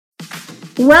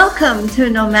Welcome to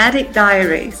Nomadic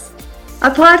Diaries, a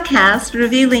podcast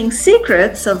revealing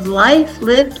secrets of life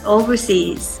lived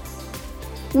overseas.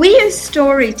 We use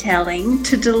storytelling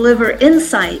to deliver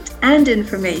insight and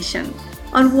information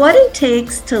on what it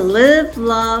takes to live,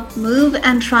 love, move,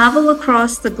 and travel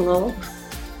across the globe.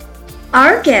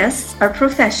 Our guests are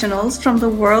professionals from the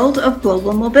world of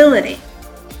global mobility.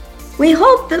 We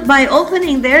hope that by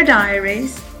opening their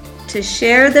diaries to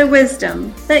share their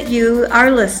wisdom, that you,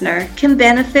 our listener, can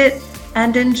benefit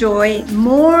and enjoy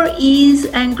more ease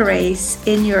and grace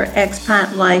in your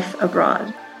expat life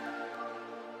abroad.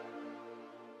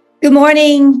 Good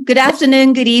morning, good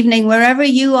afternoon, good evening, wherever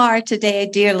you are today,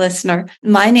 dear listener.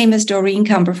 My name is Doreen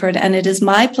Cumberford, and it is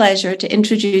my pleasure to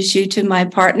introduce you to my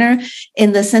partner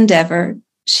in this endeavor,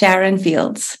 Sharon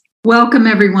Fields. Welcome,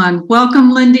 everyone.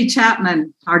 Welcome, Lindy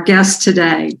Chapman, our guest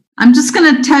today. I'm just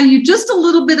going to tell you just a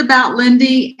little bit about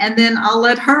Lindy, and then I'll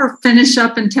let her finish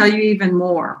up and tell you even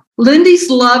more. Lindy's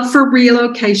love for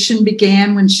relocation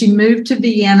began when she moved to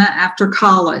Vienna after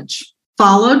college,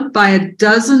 followed by a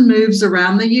dozen moves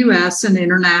around the U.S. and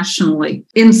internationally.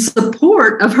 In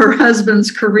support of her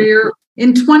husband's career,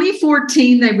 in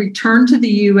 2014, they returned to the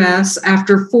U.S.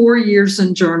 after 4 years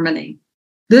in Germany.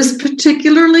 This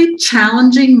particularly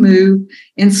challenging move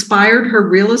inspired her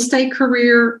real estate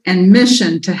career and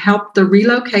mission to help the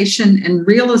relocation and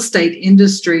real estate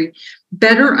industry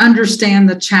better understand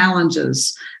the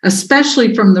challenges,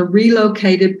 especially from the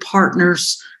relocated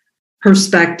partner's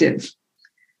perspective.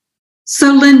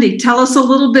 So, Lindy, tell us a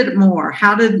little bit more.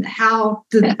 How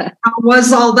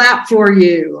was all that for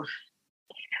you?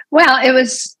 Well,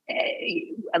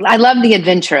 I love the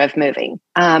adventure of moving.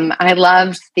 I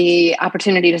loved the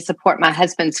opportunity to support my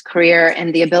husband's career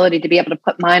and the ability to be able to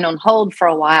put mine on hold for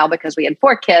a while because we had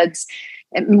 4 kids.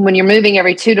 And when you're moving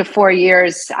every 2 to 4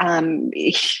 years,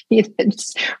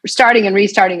 starting and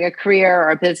restarting a career or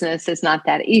a business is not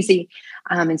that easy.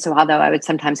 And so although I would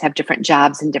sometimes have different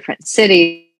jobs in different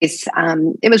cities,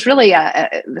 it was really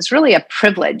a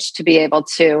privilege to be able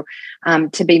to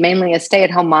be mainly a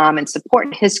stay-at-home mom and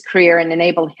support his career and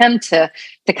enable him to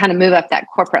kind of move up that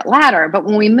corporate ladder. But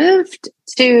when we moved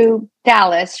to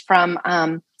Dallas from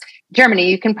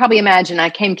Germany, you can probably imagine I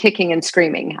came kicking and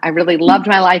screaming. I really loved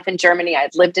my life in Germany.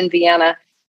 I'd lived in Vienna,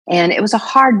 and it was a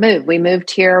hard move. We moved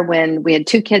here when we had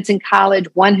 2 kids in college,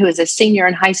 one who was a senior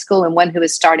in high school and one who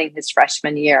was starting his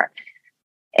freshman year.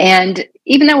 And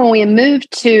even though when we moved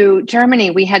to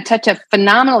Germany, we had such a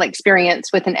phenomenal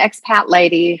experience with an expat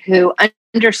lady who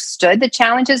understood the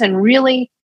challenges and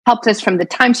really helped us from the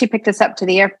time she picked us up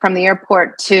from the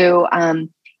airport to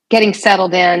getting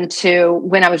settled in to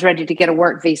when I was ready to get a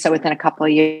work visa within a couple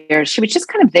of years. She was just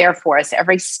kind of there for us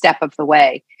every step of the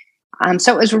way.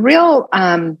 So it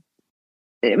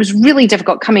was really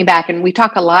difficult coming back. And we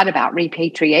talk a lot about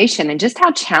repatriation and just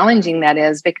how challenging that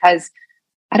is, because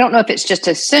I don't know if it's just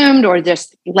assumed or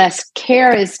just less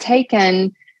care is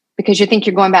taken because you think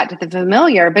you're going back to the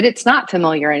familiar, but it's not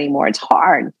familiar anymore. It's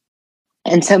hard.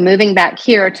 And so moving back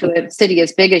here to a city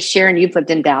as big as Sharon, you've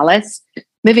lived in Dallas,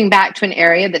 moving back to an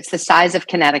area that's the size of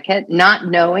Connecticut, not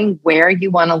knowing where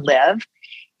you want to live,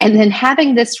 and then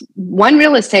having this one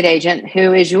real estate agent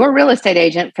who is your real estate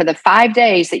agent for the 5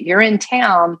 days that you're in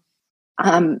town,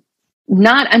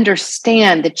 not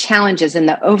understand the challenges and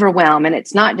the overwhelm. And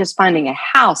it's not just finding a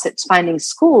house, it's finding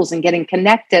schools and getting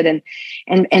connected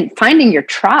and finding your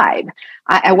tribe.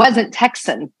 I wasn't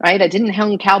Texan, right? I didn't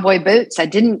own cowboy boots. I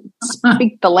didn't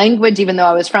speak the language, even though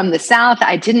I was from the South.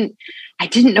 I didn't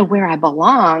know where I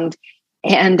belonged.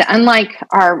 And unlike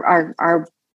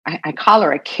I call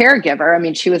her a caregiver. I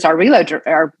mean, she was our real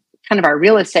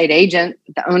estate agent,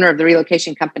 the owner of the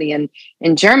relocation company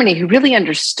in Germany, who really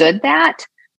understood that.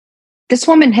 This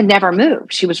woman had never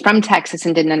moved. She was from Texas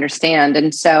and didn't understand.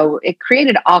 And so it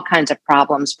created all kinds of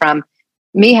problems, from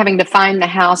me having to find the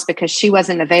house because she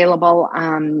wasn't available,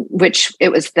 which it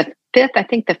was the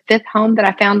fifth home that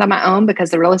I found on my own because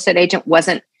the real estate agent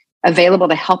wasn't available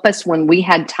to help us when we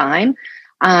had time.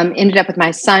 Ended up with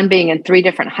my son being in 3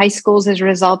 different high schools as a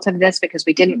result of this because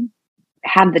we didn't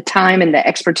have the time and the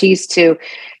expertise to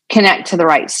connect to the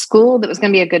right school that was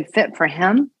going to be a good fit for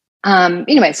him.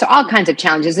 Anyway, so all kinds of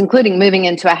challenges, including moving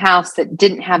into a house that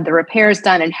didn't have the repairs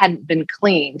done and hadn't been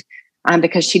cleaned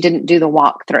because she didn't do the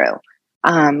walkthrough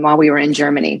while we were in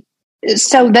Germany.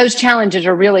 So those challenges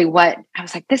are really what I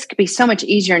was like, this could be so much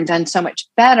easier and done so much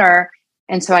better.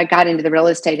 And so I got into the real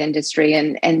estate industry,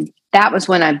 and that was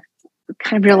when I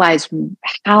kind of realized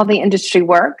how the industry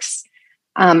works.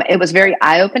 It was very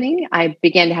eye-opening. I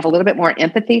began to have a little bit more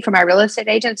empathy for my real estate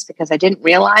agents because I didn't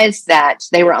realize that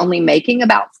they were only making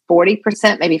about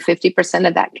 40%, maybe 50%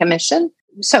 of that commission.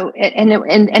 and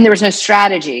there was no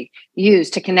strategy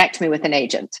used to connect me with an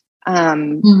agent.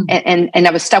 And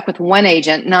I was stuck with one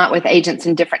agent, not with agents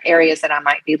in different areas that I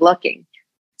might be looking.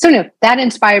 So no, that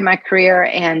inspired my career.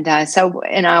 And I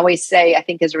always say, I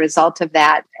think as a result of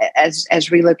that,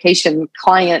 as relocation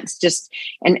clients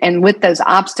and with those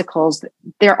obstacles,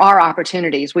 there are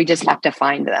opportunities. We just have to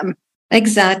find them.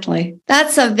 Exactly.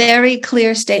 That's a very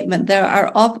clear statement. There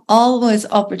are always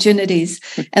opportunities,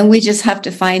 and we just have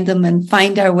to find them and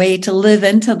find our way to live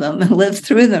into them and live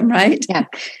through them, right? Yeah.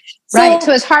 Right.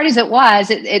 So as hard as it was,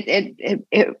 it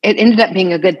ended up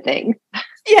being a good thing.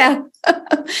 Yeah.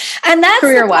 And that's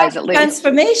career-wise, at least.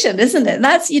 Transformation, isn't it?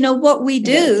 That's, what we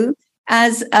do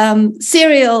as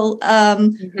serial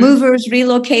movers,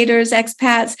 relocators,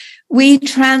 expats. We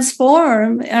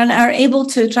transform and are able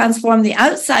to transform the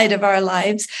outside of our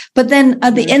lives, but then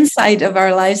the inside of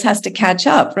our lives has to catch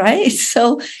up, right?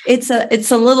 So it's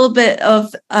a little bit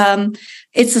of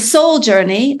it's a soul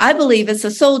journey. I believe it's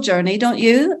a soul journey, don't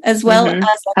you? As well as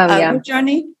a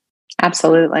journey.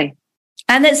 Absolutely.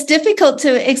 And it's difficult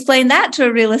to explain that to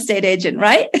a real estate agent,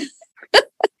 right?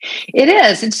 It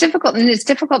is. It's difficult. And it's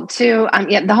difficult to,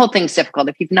 the whole thing's difficult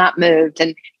if you've not moved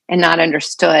and not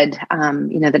understood,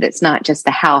 that it's not just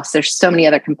the house. There's so many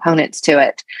other components to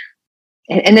it.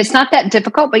 And it's not that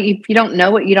difficult, but if you don't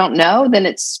know what you don't know, then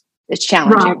it's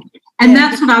challenging. Right. And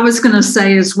that's what I was going to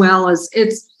say as well, is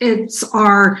it's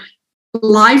our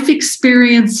life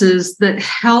experiences that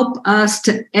help us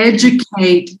to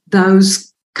educate those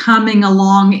coming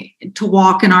along to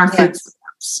walk in our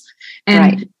footsteps.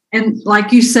 And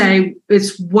like you say,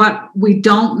 it's what we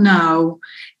don't know.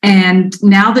 And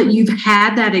now that you've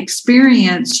had that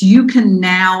experience, you can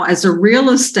now, as a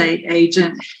real estate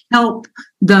agent, help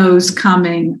those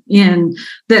coming in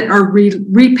that are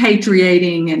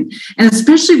repatriating and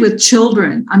especially with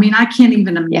children. I mean, I can't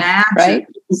even imagine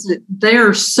because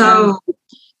they're so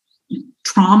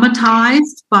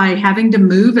traumatized by having to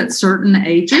move at certain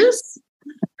ages.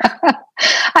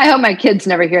 I hope my kids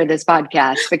never hear this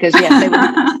podcast because they would,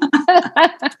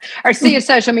 or see a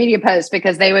social media post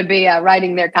because they would be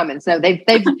writing their comments. No,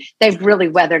 they've really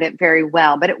weathered it very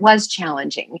well, but it was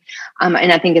challenging. And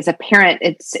I think as a parent,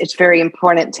 it's very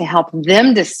important to help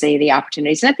them to see the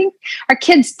opportunities. And I think our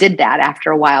kids did that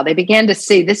after a while. They began to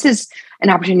see this is an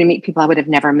opportunity to meet people I would have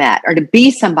never met or to be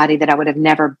somebody that I would have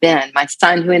never been. My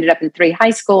son, who ended up in 3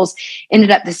 high schools, ended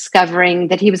up discovering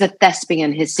that he was a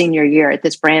thespian his senior year at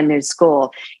this brand new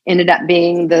school, ended up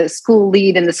being the school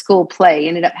lead in the school play,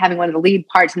 ended up having one of the lead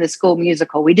parts in the school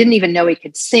musical. We didn't even know he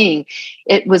could sing.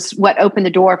 It was what opened the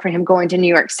door for him going to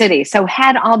New York City. So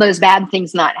had all those bad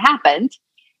things not happened,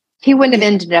 he wouldn't have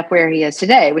ended up where he is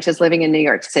today, which is living in New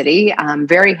York City,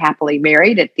 very happily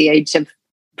married at the age of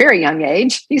very young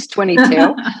age. He's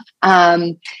 22,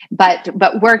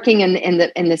 but working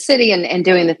in the city and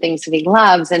doing the things that he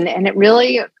loves, and it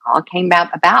really all came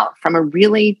about from a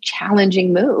really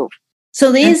challenging move.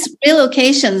 So these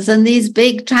relocations and these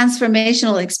big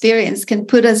transformational experience can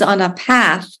put us on a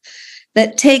path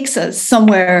that takes us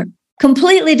somewhere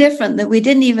completely different that we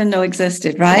didn't even know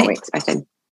existed, right? No, expected.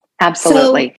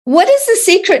 Absolutely. So what is the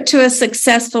secret to a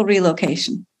successful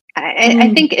relocation?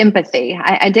 I think empathy.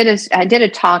 I did a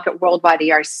talk at Worldwide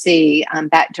ERC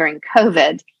back during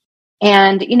COVID.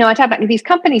 And, I talk about these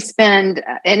companies spend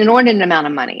an inordinate amount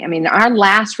of money. I mean, our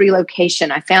last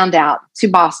relocation, I found out to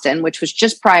Boston, which was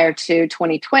just prior to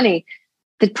 2020,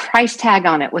 the price tag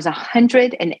on it was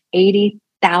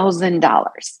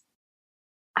 $180,000.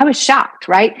 I was shocked,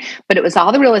 right? But it was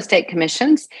all the real estate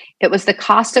commissions. It was the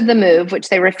cost of the move, which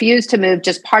they refused to move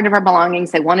just part of our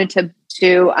belongings. They wanted to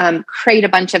create a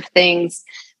bunch of things,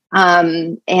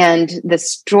 and the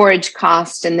storage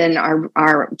cost, and then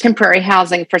our temporary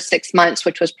housing for 6 months,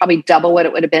 which was probably double what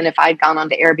it would have been if I'd gone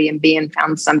onto Airbnb and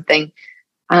found something.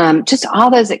 Just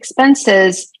all those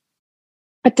expenses,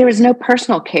 but there was no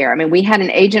personal care. I mean, we had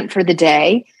an agent for the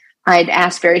day. I'd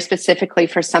asked very specifically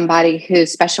for somebody who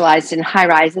specialized in high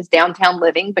rises, downtown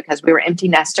living, because we were empty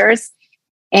nesters.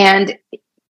 And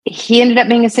he ended up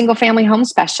being a single family home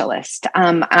specialist.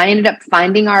 I ended up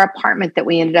finding our apartment that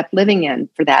we ended up living in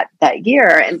for that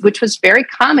year, and which was very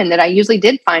common that I usually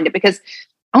did find it because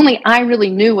only I really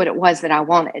knew what it was that I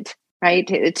wanted, right?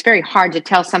 It's very hard to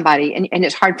tell somebody, and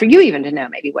it's hard for you even to know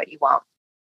maybe what you want.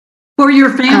 For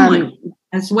your family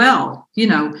as well,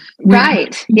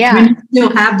 right. Yeah. When you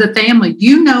still have the family,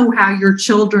 how your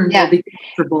children will be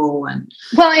comfortable. And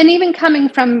even coming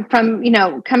from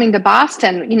coming to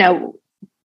Boston,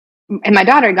 and my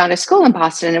daughter had gone to school in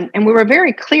Boston, and we were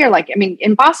very clear,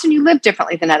 in Boston, you live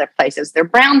differently than other places. They're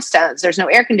brownstones. There's no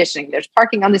air conditioning. There's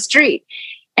parking on the street.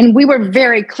 And we were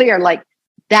very clear,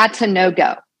 that's a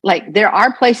no-go. Like there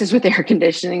are places with air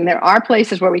conditioning. There are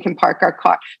places where we can park our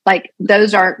car. Like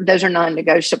those are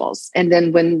non-negotiables. And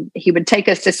then when he would take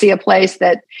us to see a place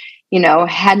that,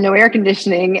 had no air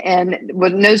conditioning and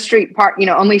with no street park,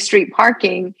 only street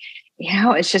parking,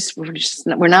 it's just,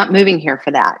 we're not moving here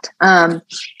for that. But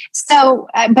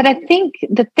I think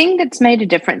the thing that's made a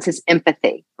difference is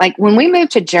empathy. Like when we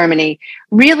moved to Germany,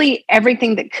 really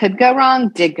everything that could go wrong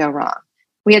did go wrong.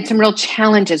 We had some real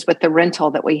challenges with the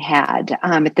rental that we had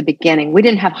at the beginning. We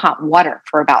didn't have hot water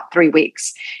for about 3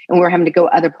 weeks, and we were having to go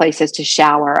other places to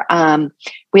shower.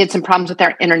 We had some problems with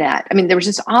our internet. I mean, there was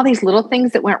just all these little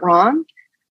things that went wrong,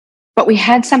 but we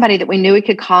had somebody that we knew we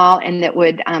could call and that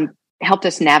would help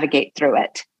us navigate through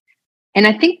it. And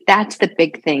I think that's the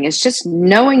big thing, is just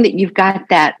knowing that you've got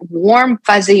that warm,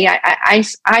 fuzzy.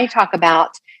 I talk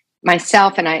about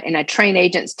myself and I train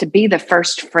agents to be the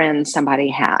first friend somebody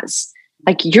has.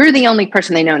 Like you're the only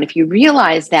person they know. And if you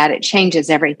realize that, it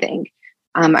changes everything.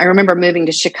 I remember moving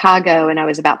to Chicago and I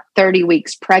was about 30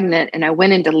 weeks pregnant and I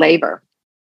went into labor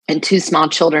and 2 small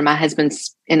children. My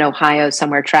husband's in Ohio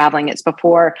somewhere traveling. It's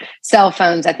before cell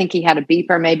phones. I think he had a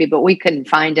beeper maybe, but we couldn't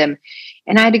find him.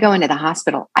 And I had to go into the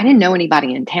hospital. I didn't know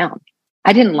anybody in town.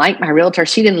 I didn't like my realtor.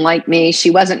 She didn't like me. She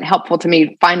wasn't helpful to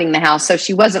me finding the house. So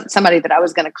she wasn't somebody that I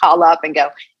was going to call up and go,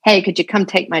 hey, could you come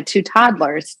take my 2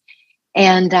 toddlers?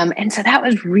 And so that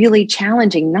was really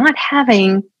challenging, not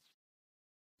having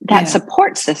that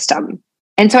support system.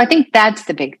 And so I think that's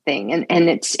the big thing. And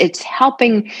it's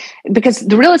helping, because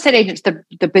the real estate agents,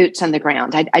 the boots on the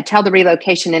ground. I tell the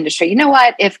relocation industry, you know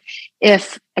what,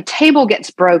 if a table gets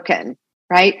broken,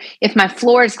 right? If my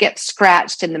floors get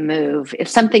scratched in the move, if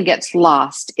something gets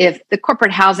lost, if the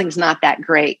corporate housing's not that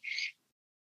great,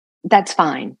 that's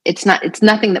fine. It's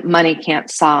nothing that money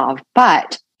can't solve.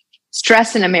 But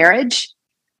stress in a marriage,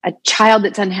 a child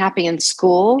that's unhappy in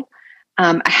school,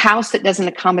 a house that doesn't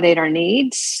accommodate our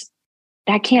needs,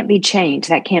 that can't be changed.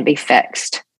 That can't be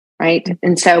fixed, right?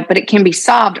 And so, but it can be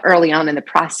solved early on in the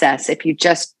process if you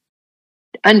just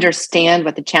understand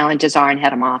what the challenges are and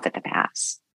head them off at the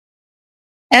pass.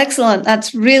 Excellent.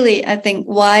 That's really, I think,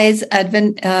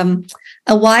 a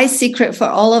wise secret for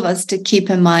all of us to keep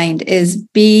in mind is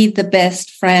be the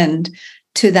best friend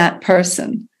to that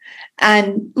person.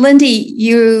 And Lindy,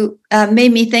 you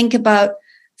made me think about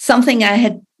something I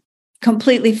had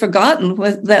completely forgotten.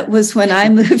 That was when I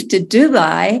moved to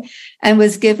Dubai and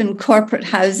was given corporate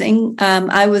housing.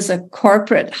 I was a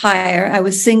corporate hire. I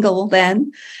was single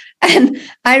then. And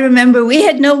I remember we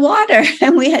had no water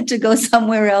and we had to go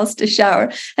somewhere else to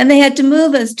shower. And they had to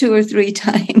move us 2 or 3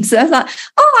 times. I thought,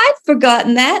 I'd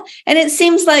forgotten that. And it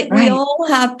seems like we all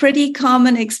have pretty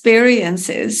common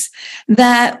experiences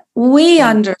that we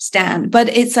understand. But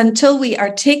it's until we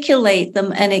articulate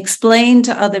them and explain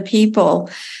to other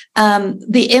people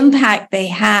the impact they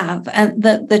have and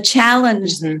the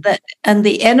challenge that and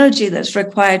the energy that's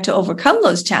required to overcome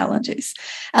those challenges.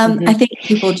 I think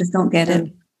people just don't get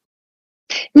it.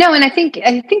 No, and I think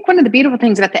one of the beautiful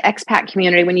things about the expat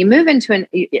community, when you move into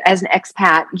as an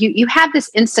expat, you have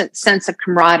this instant sense of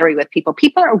camaraderie with people.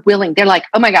 People are willing. They're like,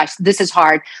 oh my gosh, this is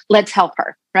hard. Let's help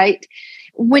her, right?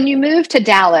 When you move to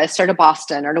Dallas or to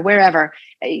Boston or to wherever,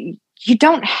 you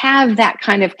don't have that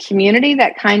kind of community,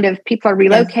 that kind of people are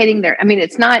relocating there. I mean,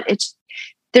 there's not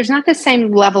the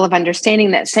same level of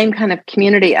understanding, that same kind of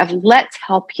community of let's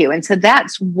help you. And so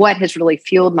that's what has really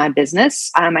fueled my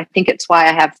business. I think it's why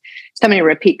I have so many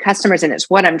repeat customers, and it's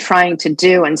what I'm trying to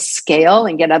do and scale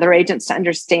and get other agents to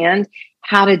understand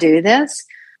how to do this.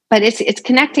 But it's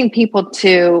connecting people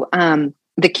to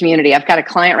the community. I've got a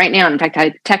client right now. In fact,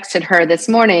 I texted her this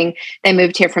morning. They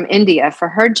moved here from India for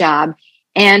her job,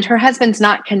 and her husband's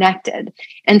not connected.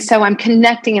 And so I'm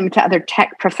connecting him to other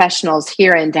tech professionals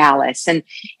here in Dallas and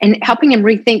helping him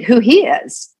rethink who he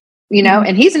is,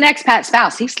 and he's an expat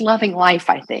spouse. He's loving life,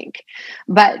 I think.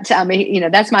 But,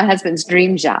 that's my husband's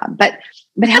dream job. But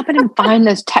helping him find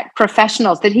those tech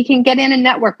professionals that he can get in and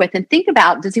network with and think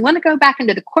about, does he want to go back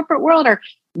into the corporate world, or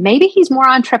maybe he's more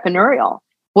entrepreneurial?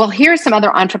 Well, here's some other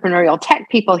entrepreneurial tech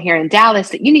people here in Dallas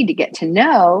that you need to get to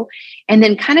know, and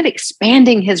then kind of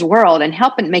expanding his world and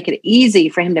helping make it easy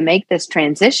for him to make this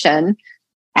transition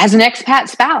as an expat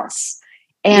spouse.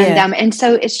 And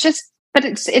so it's just, but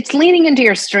it's leaning into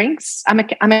your strengths. I'm a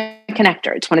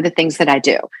connector. It's one of the things that I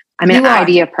do. I'm an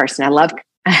idea person. I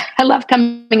love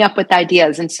coming up with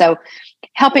ideas. And so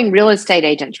helping real estate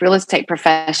agents, real estate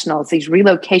professionals, these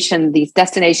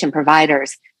destination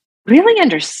providers, really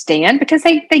understand, because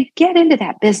they get into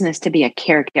that business to be a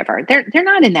caregiver. They're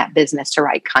not in that business to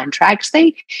write contracts.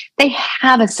 They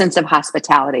have a sense of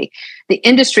hospitality. The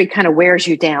industry kind of wears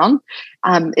you down.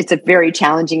 It's a very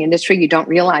challenging industry. You don't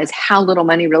realize how little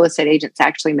money real estate agents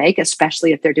actually make,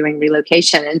 especially if they're doing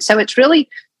relocation. And so it's really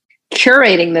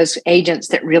curating those agents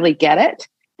that really get it,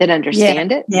 that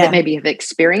understand it, that maybe have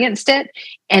experienced it,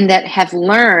 and that have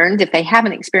learned, if they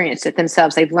haven't experienced it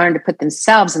themselves, they've learned to put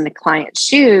themselves in the client's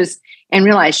shoes and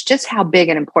realize just how big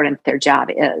and important their job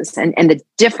is, and the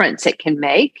difference it can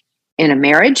make in a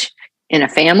marriage, in a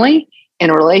family, in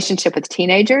a relationship with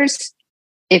teenagers,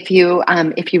 if you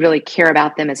really care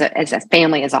about them as a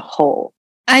family as a whole.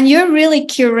 And you're really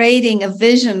curating a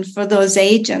vision for those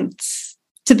agents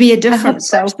to be a different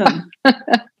person.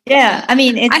 Yeah, I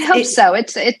mean, I hope so.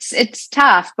 It's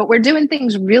tough, but we're doing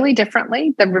things really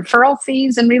differently. The referral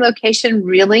fees and relocation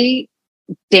really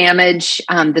damage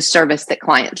the service that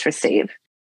clients receive.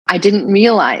 I didn't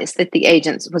realize that the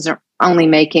agents was only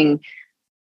making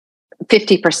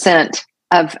 50%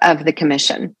 of the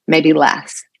commission, maybe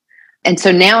less. And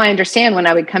so now I understand, when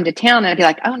I would come to town and I'd be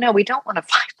like, oh no, we don't want a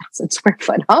 5,000 square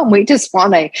foot home. We just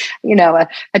want a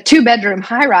 2-bedroom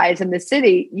high rise in the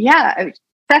city. Yeah.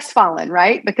 Crestfallen,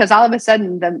 right? Because all of a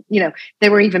sudden, they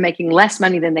were even making less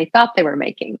money than they thought they were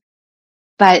making.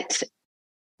 But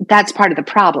that's part of the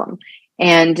problem.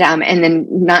 And then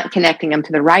not connecting them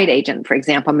to the right agent, for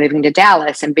example, moving to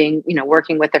Dallas and being,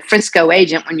 working with a Frisco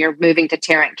agent when you're moving to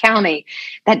Tarrant County,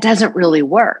 that doesn't really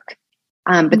work.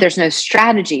 But there's no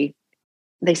strategy.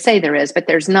 They say there is, but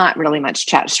there's not really much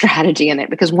strategy in it,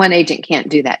 because one agent can't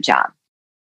do that job.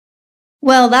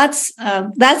 Well, that's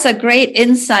a great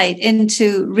insight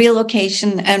into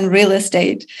relocation and real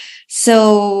estate.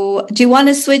 So do you want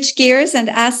to switch gears and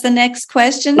ask the next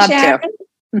question, Love Sharon?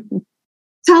 To.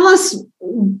 Tell us,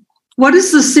 what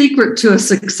is the secret to a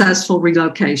successful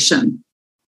relocation?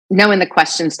 Knowing the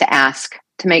questions to ask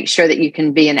to make sure that you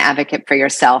can be an advocate for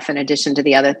yourself in addition to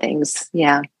the other things.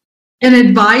 Yeah. And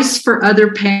advice for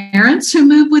other parents who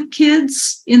move with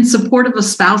kids in support of a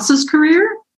spouse's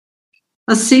career?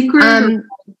 A secret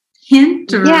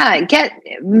hint?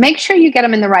 Make sure you get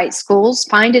them in the right schools.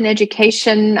 Find an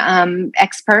education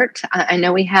expert. I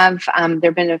know we have,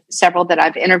 there have been several that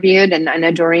I've interviewed, and I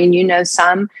know, Doreen, you know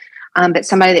some, but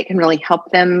somebody that can really help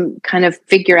them kind of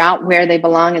figure out where they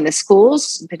belong in the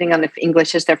schools, depending on if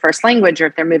English is their first language, or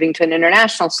if they're moving to an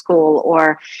international school,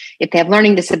 or if they have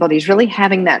learning disabilities. Really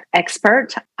having that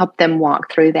expert help them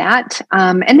walk through that,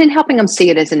 and then helping them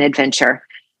see it as an adventure.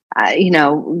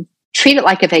 Treat it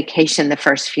like a vacation the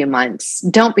first few months.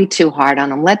 Don't be too hard on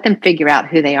them. Let them figure out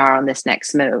who they are on this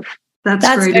next move. That's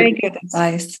very good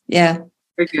advice. Yeah.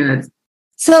 Very good.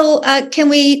 So can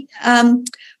we,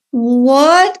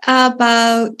 what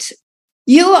about,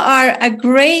 you are a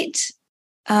great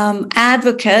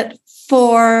advocate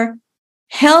for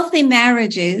healthy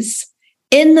marriages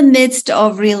in the midst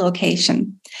of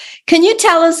relocation. Can you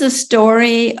tell us a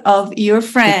story of your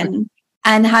friend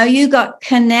and how you got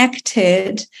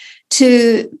connected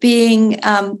to being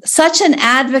such an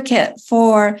advocate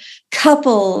for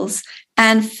couples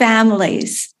and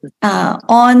families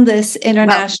on this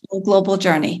international global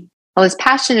journey? Well, as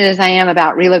passionate as I am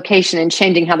about relocation and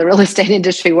changing how the real estate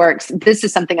industry works, this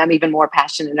is something I'm even more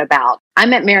passionate about. I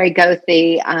met Mary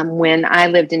Goethe when I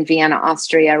lived in Vienna,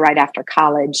 Austria, right after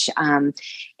college,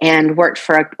 and worked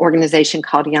for an organization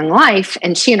called Young Life.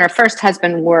 And she and her first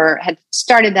husband had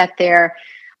started that there.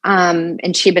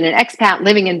 And she'd been an expat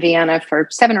living in Vienna for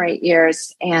 7 or 8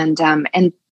 years. And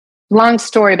long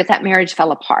story, but that marriage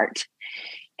fell apart.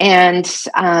 And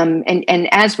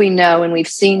as we know, and we've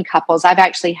seen couples, I've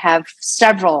actually have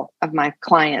several of my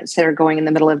clients that are going in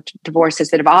the middle of divorces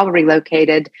that have all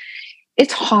relocated.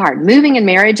 It's hard. Moving in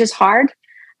marriage is hard.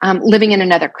 Living in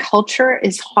another culture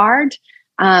is hard,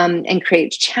 and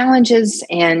creates challenges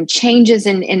and changes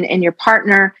in your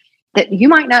partner that you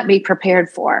might not be prepared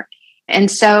for. And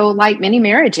so, like many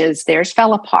marriages, theirs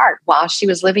fell apart while she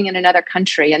was living in another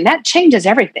country. And that changes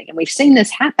everything. And we've seen this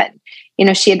happen.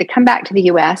 She had to come back to the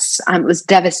U.S. It was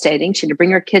devastating. She had to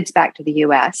bring her kids back to the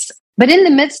U.S. But in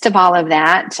the midst of all of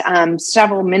that,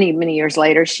 many years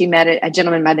later, she met a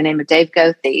gentleman by the name of Dave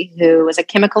Goethe, who was a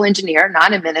chemical engineer,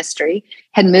 not in ministry,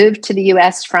 had moved to the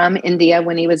U.S. from India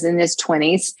when he was in his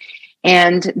 20s.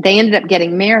 And they ended up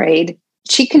getting married.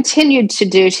 She continued to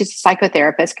she's a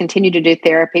psychotherapist, continued to do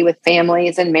therapy with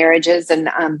families and marriages and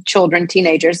children,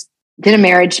 teenagers, did a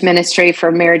marriage ministry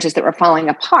for marriages that were falling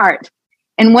apart.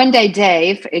 And one day,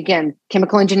 Dave, again,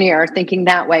 chemical engineer, thinking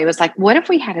that way, was like, what if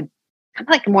we had kind of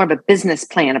like more of a business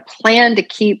plan, a plan to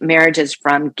keep marriages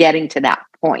from getting to that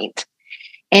point?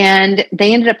 And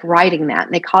they ended up writing that.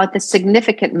 And they call it the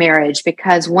significant marriage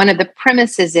because one of the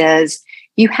premises is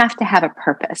you have to have a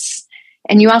purpose.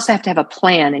 And you also have to have a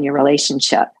plan in your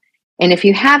relationship. And if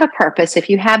you have a purpose, if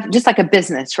you have just like a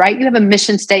business, right? You have a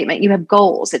mission statement, you have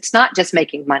goals. It's not just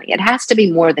making money. It has to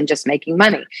be more than just making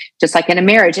money. Just like in a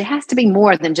marriage, it has to be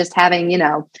more than just having,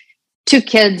 2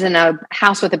 kids and a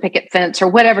house with a picket fence or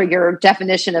whatever your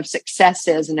definition of success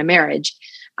is in a marriage.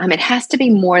 It has to be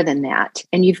more than that.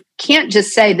 And you can't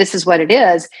just say this is what it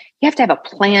is. You have to have a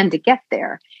plan to get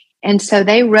there. And so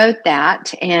they wrote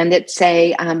that. And it's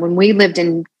when we lived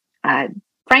in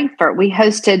Frankfurt, we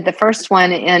hosted the first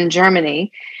one in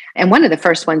Germany and one of the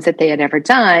first ones that they had ever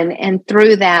done. And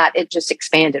through that, it just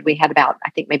expanded. We had about,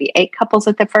 I think, maybe 8 couples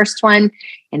at the first one.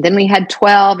 And then we had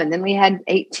 12 and then we had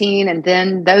 18. And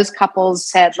then those couples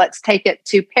said, let's take it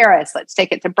to Paris. Let's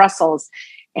take it to Brussels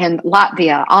and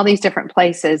Latvia, all these different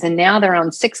places. And now they're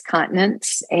on 6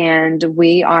 continents. And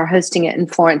we are hosting it in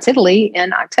Florence, Italy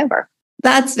in October.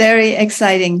 That's very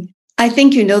exciting. I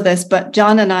think you know this, but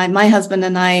John and I, my husband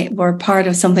and I, were part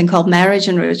of something called marriage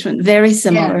enrichment. Very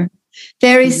similar,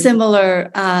 similar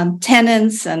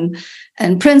tenets and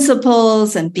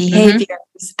principles and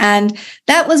behaviors. And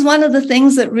that was one of the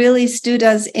things that really stood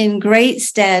us in great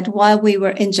stead while we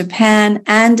were in Japan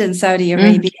and in Saudi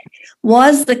Arabia,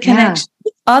 was the connection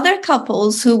with other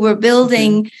couples who were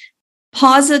building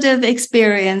positive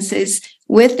experiences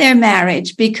with their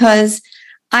marriage, because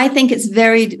I think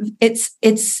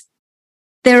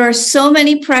there are so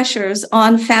many pressures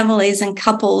on families and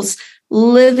couples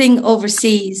living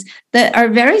overseas that are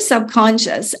very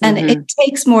subconscious, and it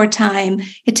takes more time.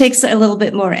 It takes a little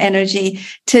bit more energy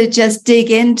to just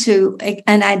dig into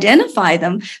and identify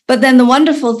them. But then the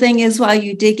wonderful thing is, while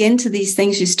you dig into these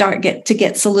things, you start to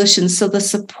get solutions. So the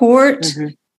support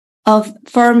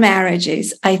for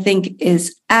marriages, I think,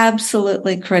 is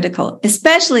absolutely critical,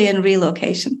 especially in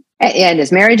relocation. It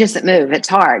is. Marriage isn't move. It's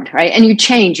hard, right? And you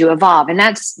change, you evolve. And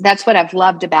that's what I've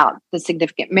loved about the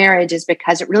significant marriage, is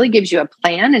because it really gives you a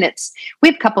plan. And we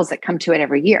have couples that come to it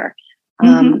every year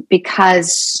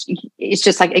because it's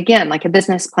just like a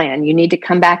business plan. You need to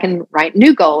come back and write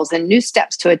new goals and new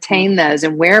steps to attain those.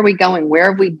 And where are we going? Where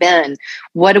have we been?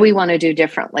 What do we want to do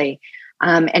differently?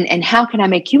 And how can I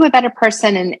make you a better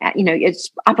person? And,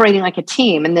 it's operating like a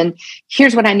team. And then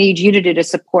here's what I need you to do to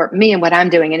support me and what I'm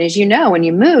doing. And as you know, when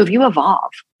you move, you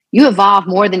evolve. You evolve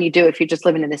more than you do if you're just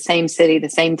living in the same city, the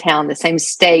same town, the same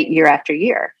state year after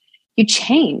year. You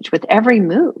change with every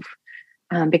move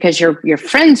because your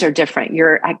friends are different.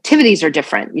 Your activities are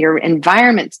different. Your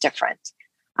environment's different.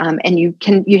 And you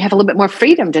have a little bit more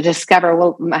freedom to discover,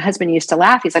 well, my husband used to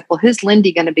laugh. He's like, well, who's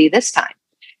Lindy going to be this time?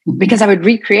 Because I would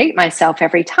recreate myself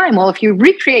every time. Well, if you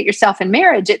recreate yourself in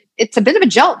marriage, it's a bit of a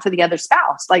jolt to the other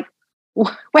spouse. Like,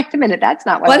 wait a minute, that's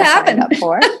not what I signed up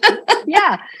for.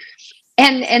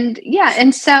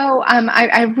 And so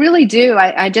I really do.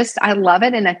 I love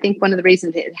it. And I think one of the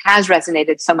reasons it has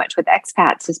resonated so much with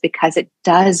expats is because it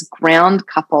does ground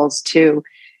couples to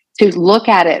look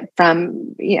at it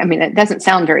from, it doesn't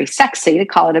sound very sexy to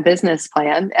call it a business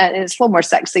plan. And it's a little more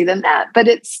sexy than that, but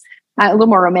it's a little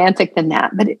more romantic than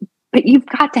that. But you've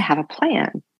got to have a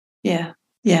plan. Yeah.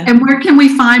 Yeah. And where can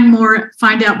we find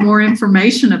out more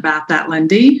information about that,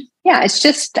 Lindy? Yeah, it's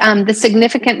just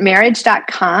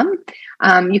thesignificantmarriage.com.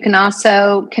 You can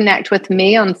also connect with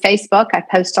me on Facebook. I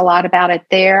post a lot about it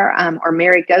there, or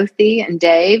Mary Goethe and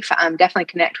Dave. Definitely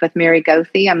connect with Mary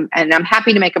Goethe. I'm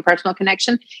happy to make a personal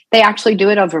connection. They actually do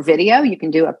it over video. You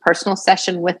can do a personal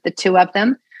session with the two of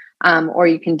them. Or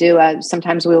you can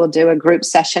sometimes we will do a group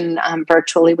session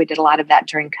virtually. We did a lot of that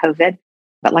during COVID.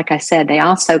 But like I said, they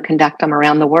also conduct them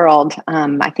around the world.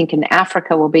 I think in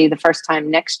Africa will be the first time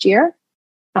next year.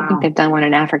 I don't think they've done one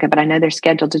in Africa, but I know they're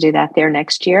scheduled to do that there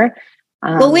next year.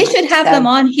 Well, we should have them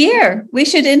on here. We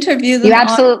should interview them.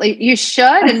 You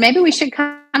should. And maybe we should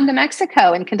come to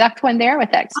Mexico and conduct one there with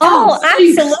expats. Oh,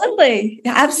 absolutely.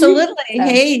 Absolutely.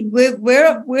 Hey,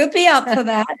 we'll be up for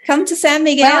that. Come to San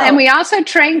Miguel. Well, and we also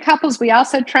train couples.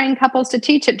 To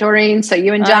teach it, Doreen. So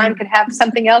you and John could have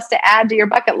something else to add to your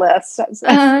bucket list.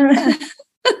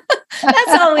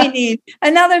 That's all we need.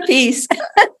 Another piece.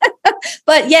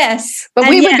 But yes. But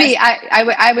we would be.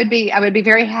 I would be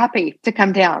very happy to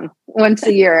come down once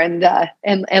a year and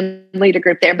lead a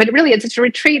group there. But it really is. It's a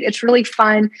retreat. It's really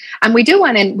fun. We do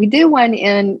one in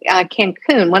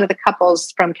Cancun. One of the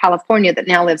couples from California that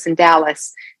now lives in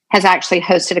Dallas has actually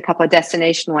hosted a couple of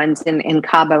destination ones in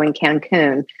Cabo and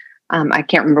Cancun. I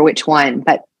can't remember which one,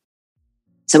 but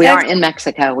so we aren't in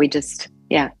Mexico. We just.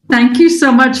 Yeah. Thank you so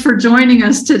much for joining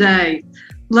us today.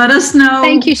 Let us know.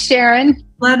 Thank you, Sharon.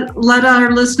 let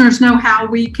our listeners know how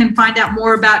we can find out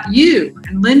more about you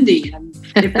and Lindy, and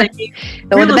if they need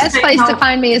well, the best place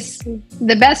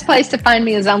to find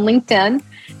me is on LinkedIn,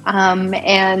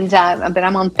 but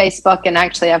I'm on Facebook, and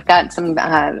actually I've got some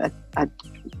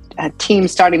a team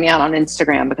starting me out on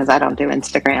Instagram because I don't do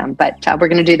Instagram, but we're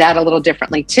going to do that a little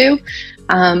differently too.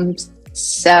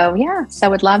 So I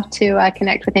would love to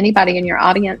connect with anybody in your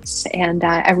audience. And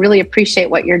I really appreciate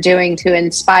what you're doing to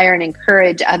inspire and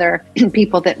encourage other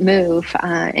people that move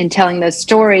in telling those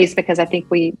stories, because I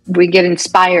think we get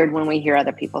inspired when we hear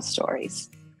other people's stories.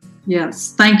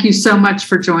 Yes. Thank you so much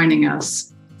for joining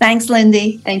us. Thanks,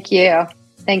 Lindy. Thank you.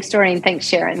 Thanks, Doreen. Thanks,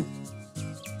 Sharon.